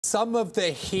some of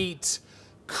the heat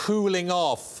cooling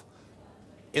off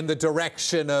in the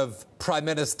direction of Prime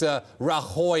Minister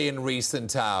Rajoy in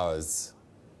recent hours?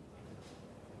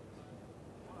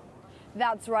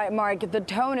 That's right, Mark. The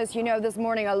tone is, this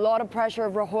morning, a lot of pressure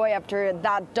of Rajoy after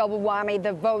that double whammy.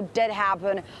 The vote did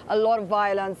happen, a lot of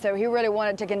violence, so he really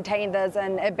wanted to contain this,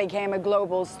 and it became a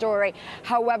global story.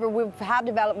 However, we've had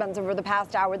developments over the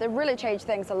past hour that really changed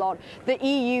things a lot. The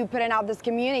EU putting out this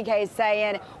communique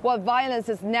saying, well, violence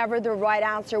is never the right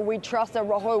answer. We trust that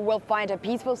Rajoy will find a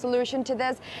peaceful solution to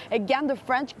this. Again, the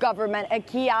French government, a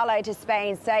key ally to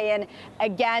Spain, saying,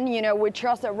 again, we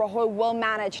trust that Rajoy will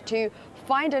manage to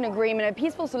find an agreement, a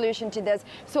peaceful solution to this.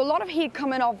 So a lot of heat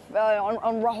coming off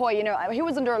on Rajoy. He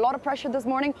was under a lot of pressure this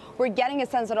morning. We're getting a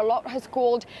sense that a lot has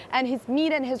cooled, and he's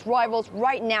meeting his rivals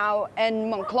right now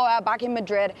in Moncloa, back in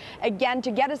Madrid, again,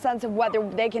 to get a sense of whether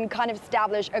they can kind of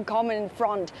establish a common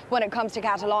front when it comes to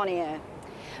Catalonia.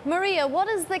 Maria, what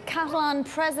is the Catalan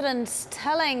president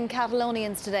telling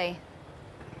Catalonians today?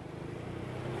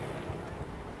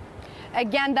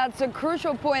 Again, that's a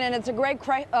crucial point, and it's a great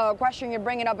question you're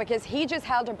bringing up, because he just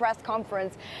held a press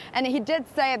conference, and he did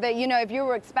say that, if you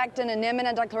were expecting an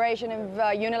imminent declaration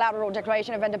of unilateral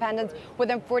declaration of independence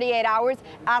within 48 hours,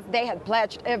 as they had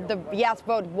pledged, if the yes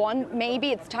vote won,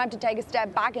 maybe it's time to take a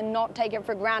step back and not take it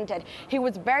for granted. He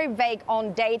was very vague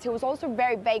on dates. He was also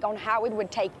very vague on how it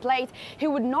would take place. He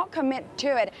would not commit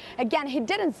to it. Again, he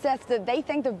did insist that they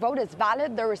think the vote is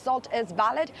valid, the result is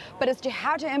valid, but as to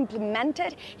how to implement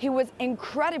it, he was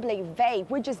incredibly vague.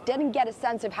 We just didn't get a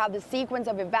sense of how the sequence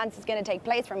of events is going to take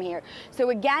place from here. So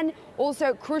again,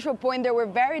 also crucial point, they were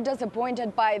very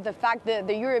disappointed by the fact that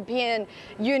the European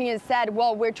Union said,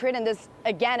 well, we're treating this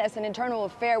again as an internal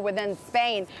affair within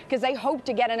Spain, because they hoped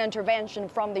to get an intervention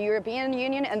from the European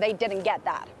Union, and they didn't get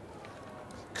that.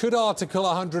 Could Article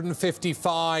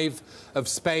 155 of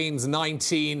Spain's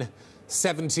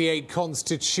 1978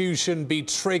 constitution be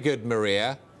triggered,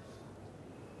 Maria?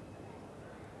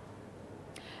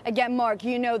 Again, Mark,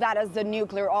 that as the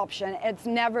nuclear option. It's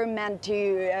never meant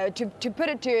to put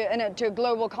it to a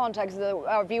global context so that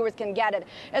our viewers can get it.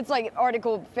 It's like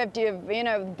Article 50 of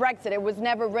Brexit. It was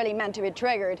never really meant to be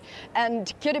triggered.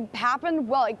 And could it happen?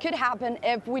 Well, it could happen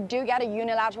if we do get a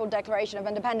unilateral declaration of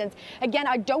independence. Again,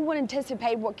 I don't want to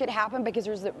anticipate what could happen, because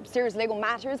there's serious legal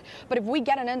matters. But if we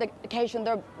get an indication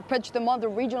that the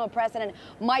regional president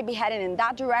might be heading in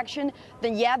that direction,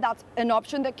 then yeah, that's an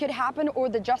option that could happen. Or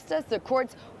the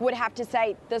courts would have to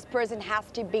say this person has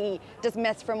to be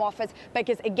dismissed from office,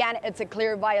 because again, it's a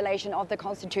clear violation of the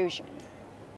Constitution.